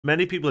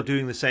many people are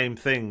doing the same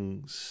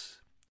things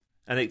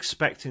and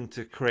expecting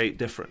to create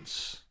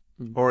difference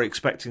or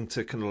expecting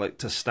to kind of like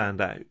to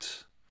stand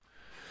out.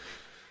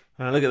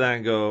 And I look at that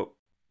and go,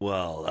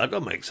 well, that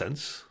don't make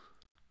sense.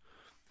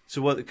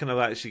 So what kind of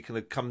actually kind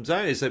of comes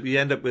out is that we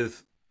end up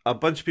with a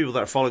bunch of people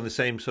that are following the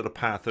same sort of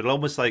path. They're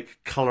almost like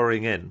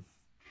coloring in,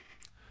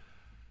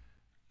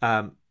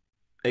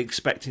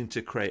 expecting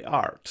to create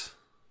art.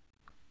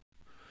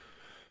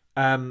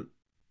 And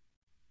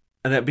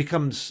it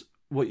becomes,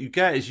 what you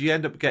get is you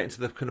end up getting to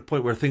the kind of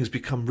point where things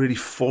become really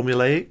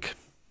formulaic.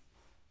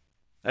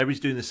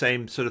 Everybody's doing the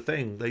same sort of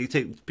thing. Like you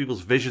take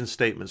people's vision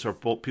statements or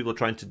what people are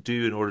trying to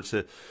do in order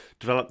to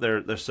develop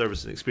their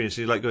service and experience.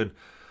 And you're like going,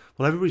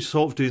 well, everybody's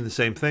sort of doing the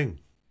same thing.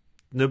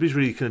 Nobody's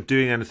really kind of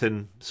doing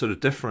anything sort of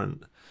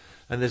different.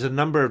 And there's a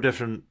number of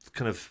different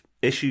kind of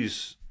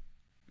issues,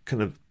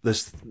 kind of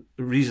there's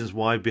reasons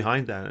why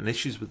behind that and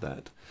issues with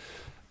that.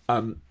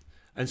 And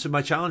so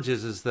my challenge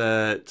is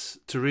that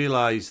to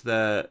realize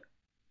that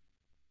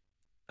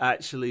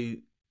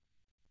actually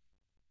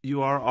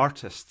you are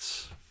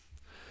artists,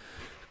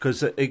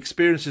 because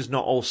experience is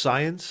not all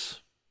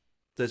science.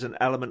 There's an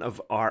element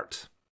of art